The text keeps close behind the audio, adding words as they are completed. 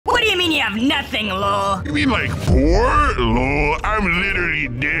have nothing, lol. You mean like poor? Lol, I'm literally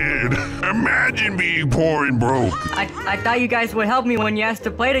dead. Imagine being poor and broke. I thought you guys would help me when you asked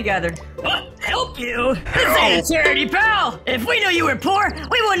to play together. What? Help you? This ain't a charity, pal. If we knew you were poor,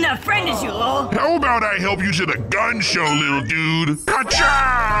 we wouldn't have friended you, lol. How about I help you to the gun show, little dude?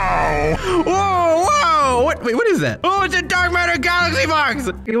 Ka-chow! Whoa, whoa! Wait, what is that? Oh, it's a Dark Matter Galaxy box!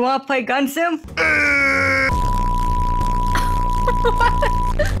 You wanna play gun sim?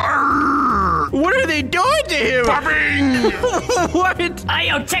 What are they doing to him? Popping! What?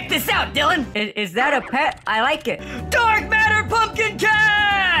 Yo, check this out, Dylan. Is that a pet? I like it. Dark Matter Pumpkin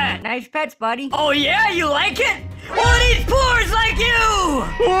Cat! Nice pets, buddy. Oh yeah, you like it? Well, it eats pores like you!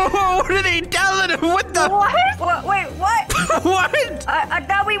 Whoa, what are they telling him? What the? What? Wait, what? What? I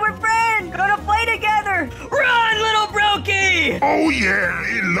thought we were friends. Gonna play together. Run, little brokey! Oh yeah,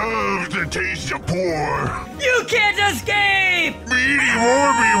 it loves the taste of poor. You can't escape! Beady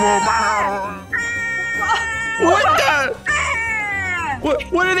more people. What the?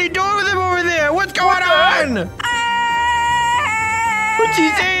 What are they doing with him over there? What's going on? What's he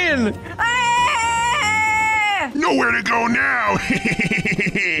saying? Nowhere to go now.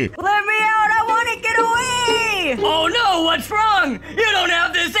 Let me out! I want to get away! Oh no! What's wrong? You don't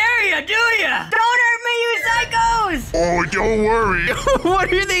have this area, do ya? Don't hurt me, you psychos! Oh, don't worry.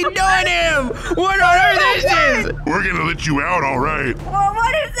 What are they doing to him? What on earth is this? We're gonna let you out, all right. Well,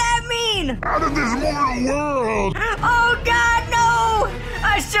 what does that mean? Out of this mortal world. Oh God, no!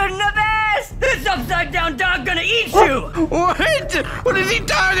 I shouldn't have asked! This upside down dog gonna eat you! What? What is he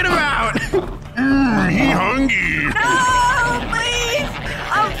talking about? He hungry. No, please!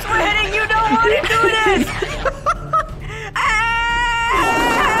 I'm sweating, you don't want to do this!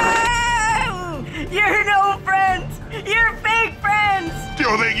 You're no friends! You're fake friends!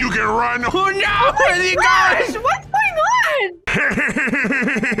 Still think you can run? Oh no! Where's he going? What's going on?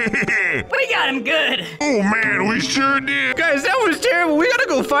 We got him good! Oh man, we sure did. Guys, that was terrible. We gotta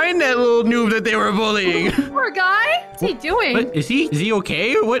go find that little noob that they were bullying. Poor guy. What's he doing? What? Is he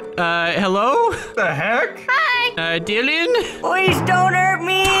okay? What? Hello? The heck? Hi. Dylan? Please don't hurt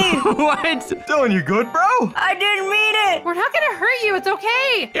me! What? Dylan, you good, bro? I didn't mean it! We're not gonna hurt you. It's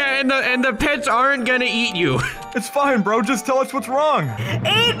okay. Yeah, and the pets aren't gonna eat you. It's fine, bro. Just tell us what's wrong.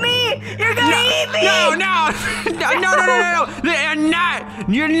 Eat me! You're gonna eat me! No! They're not.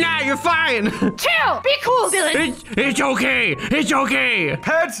 You're not. You're fine. Chill. Be cool, Dylan. It's okay. It's okay.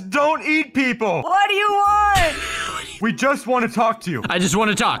 Pets don't eat people. What do you want? We just want to talk to you. I just want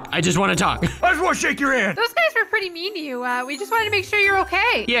to talk. I just want to shake your hand. Those guys were pretty mean to you. We just wanted to make sure you're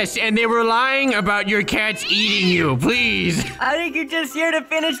okay. Yes, and they were lying about your cats eating you. Please. I think you're just here to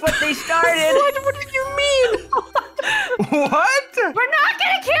finish what they started. What do you mean? What? We're not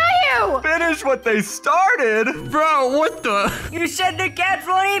gonna kill you. Finish what they started? Bro, what the? You said the cats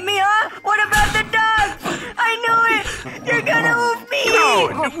won't eat me, huh? What about the dogs? I knew it! You're gonna oof me! No,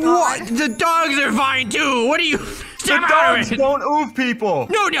 what? The dogs are fine too. What are you? The dogs don't oof people.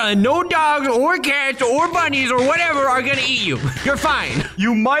 No dogs or cats or bunnies or whatever are gonna eat you. You're fine.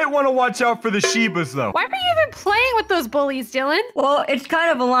 You might want to watch out for the Shibas, though. Why were you even playing with those bullies, Dylan? Well, it's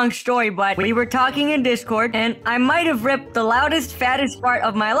kind of a long story, but we were talking in Discord, and I might have ripped the loudest, fattest part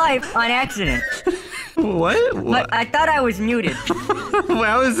of my life on accident. What? But I thought I was muted.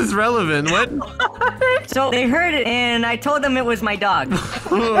 How is this relevant? What? So they heard it, and I told them it was my dog.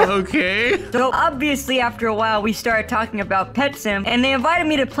 Okay. So obviously, after a while, we started talking about Pet Sim, and they invited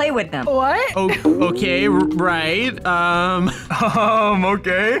me to play with them. What? Okay, right.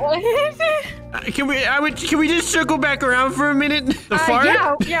 Okay. Can we just circle back around for a minute? The fart?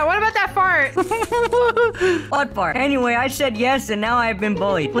 Yeah, what about that fart? What fart? Anyway, I said yes, and now I've been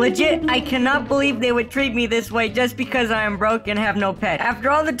bullied. Legit, I cannot believe they would treat me this way just because I am broke and have no pet.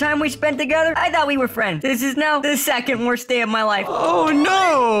 After all the time we spent together, I thought we were friends. This is now the second worst day of my life. Oh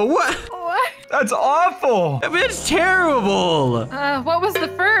no! What? What? That's awful. That's terrible. What was the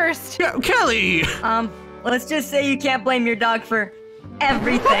first? Kellie! Let's just say you can't blame your dog for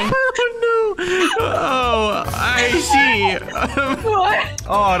everything. Oh no! Oh, I see. What?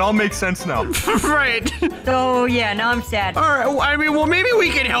 Oh, it all makes sense now. Right. So yeah, now I'm sad. All right. I mean, well, maybe we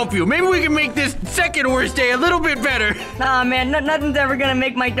can help you. Maybe we can make this second worst day a little bit better. Nah, man, nothing's ever gonna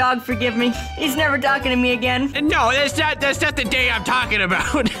make my dog forgive me. He's never talking to me again. No, that's not the day I'm talking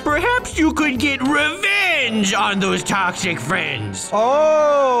about. Perhaps you could get revenge on those toxic friends.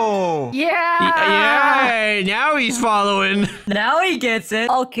 Oh. Yeah. Yeah, now he's following. Now he gets it.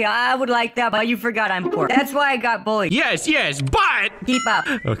 Okay, I would like that, but you forgot I'm poor. That's why I got bullied. Yes, but... Keep up.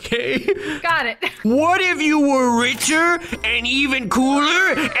 Okay. Got it. What if you were richer and even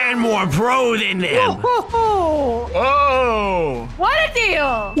cooler and more pro than them? Oh. What a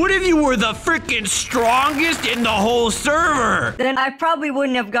deal. What if you were the freaking strongest in the whole server? Then I probably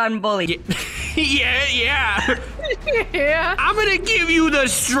wouldn't have gotten bullied. Yeah. Yeah. I'm gonna give you the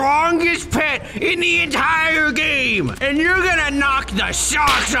strongest pet in the entire game. And you're gonna knock the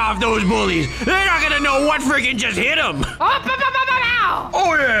socks off those bullies. They're not gonna know what freaking just hit them.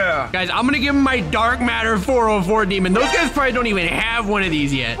 Oh, yeah. Guys, I'm gonna give them my Dark Matter 404 demon. Those guys probably don't even have one of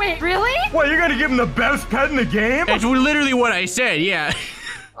these yet. Wait, really? What, you're gonna give him the best pet in the game? That's literally what I said, yeah.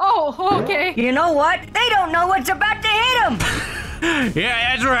 Oh, okay. You know what? They don't know what's about to hit them.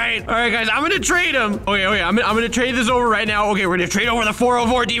 Yeah, that's right. All right, guys, I'm gonna trade him. Okay, I'm gonna trade this over right now. Okay, we're gonna trade over the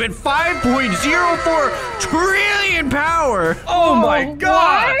 404 demon. 5.04 trillion power. Oh my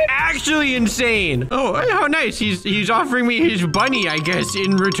God. What? Actually insane. Oh, how nice. He's offering me his bunny, I guess,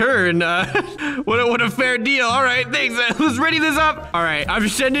 in return. What a fair deal. All right, thanks. Let's ready this up. All right, I'm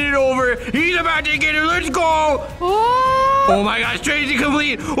sending it over. He's about to get it. Let's go. Oh my gosh, trade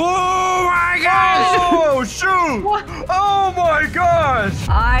complete. Oh my gosh. Oh, shoot. What? Oh my gosh.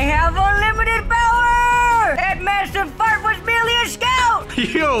 I have unlimited power. That massive fart was merely a scout.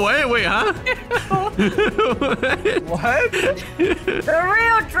 Yo, wait, huh? What? The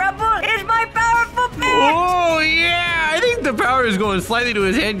real trouble is my powerful pet. Oh, yeah. I think the power is going slightly to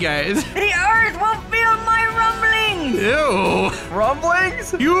his head, guys. The earth will feel my rumblings. Ew.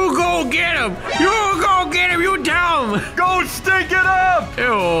 Rumblings? You go get him. You tell him. Go stink it up.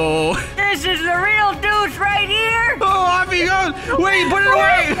 Ew. This is the real deuce right here. Oh, off he goes. Wait, put it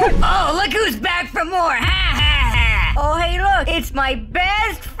away. Oh, look who's back for more. Ha ha ha. Oh, hey, look. It's my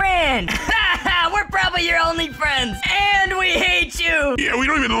best friend. Ha ha. We're probably your only friends. And we hate you. Yeah, we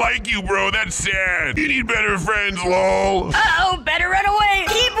don't even like you, bro. That's sad. You need better friends, lol. Uh-oh, better run away.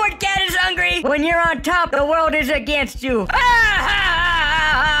 Keyboard cat is hungry. When you're on top, the world is against you. Ah, ha,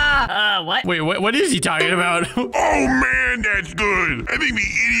 ha, ha. What? Wait, what is he talking about? Oh, man, that's good. I think the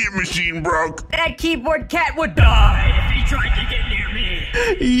idiot machine broke. That keyboard cat would die if he tried to get near me.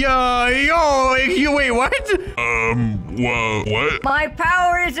 Yo, wait, what? What? My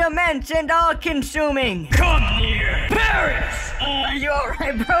power is immense and all-consuming. Come near, Paris. You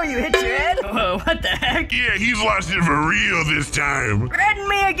alright, bro? You hit your head? Whoa, what the heck? Yeah, he's lost it for real this time. Threaten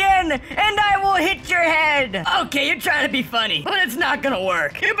me again, and I will hit your head. Okay, you're trying to be funny, but it's not gonna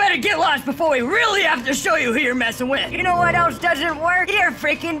work. You better get lost before we really have to show you who you're messing with. You know what else doesn't work? Your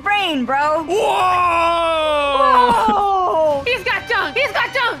freaking brain, bro. Whoa! He's got dunk. He's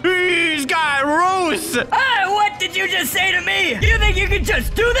got roast. What did you just say to me? You think you could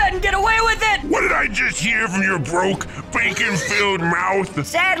just do that and get away with it? What did I just hear from your broke, bacon-filled mouth?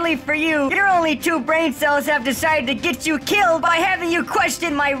 Sadly for you, your only 2 brain cells have decided to get you killed by having you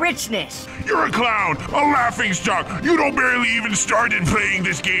question my richness. You're a clown, a laughingstock. You don't barely even started playing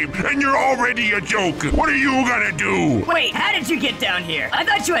this game, and you're already a joke. What are you gonna do? Wait, how did you get down here? I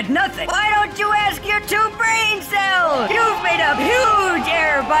thought you had nothing. Why don't you ask your 2 brain cells? You've made a huge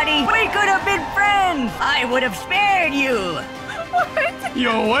error, buddy. We could have been friends. I would have spared you.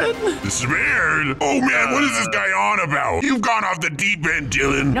 Yo, what? Spared? Oh man, what is this guy on about? You've gone off the deep end,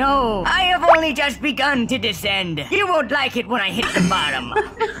 Dylan. No, I have only just begun to descend. You won't like it when I hit the bottom.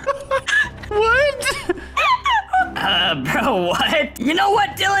 What? Bro, what? You know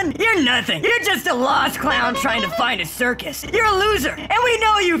what, Dylan? You're nothing. You're just a lost clown trying to find a circus. You're a loser, and we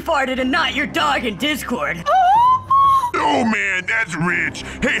know you farted and not your dog in Discord. Oh man, that's rich.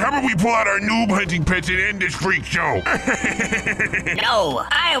 Hey, how about we pull out our noob hunting pets and end this freak show? No,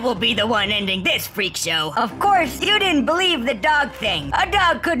 I will be the one ending this freak show. Of course, you didn't believe the dog thing. A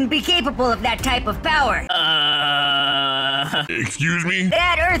dog couldn't be capable of that type of power. Excuse me?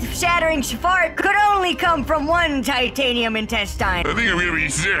 That earth-shattering fart could only come from one titanium intestine. I think I'm gonna be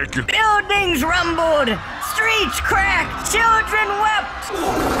sick. Buildings rumbled, streets cracked, children wept.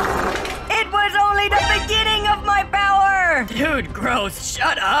 It was only the beginning of my power. Dude, gross,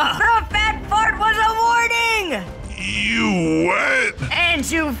 shut up. The fat fart was a warning. You what? And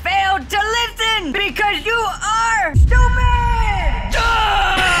you failed to listen because you are stupid.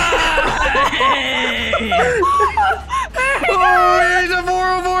 Oh, he's a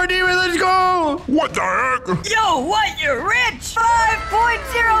 404 demon. Let's go. What the heck? Yo, what? You're rich.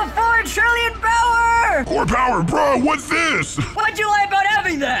 5.04 trillion power. Core power, bro, what's this? What'd you like about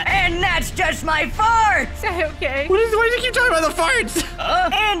having that? And that's just my farts. Okay. Why does he keep talking about the farts?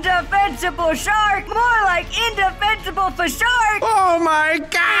 Indefensible shark. More like indefensible for shark. Oh my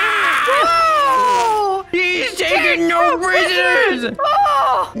god. Oh, He's taking no prisoners.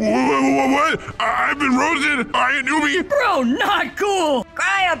 Oh! What? I've been roasted. I a newbie. Bro, not cool.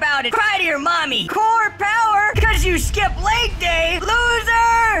 Cry about it. Cry to your mommy. Core power, because you skip leg day.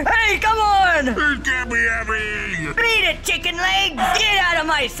 Loser. Hey, come on. This can't be happening. Beat it, chicken legs. Get out of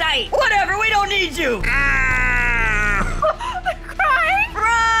my sight. Whatever, we don't need you. Ah! Crying?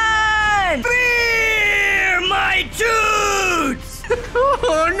 Run! Fear my toots!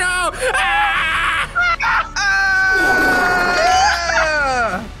 Oh no! Ah!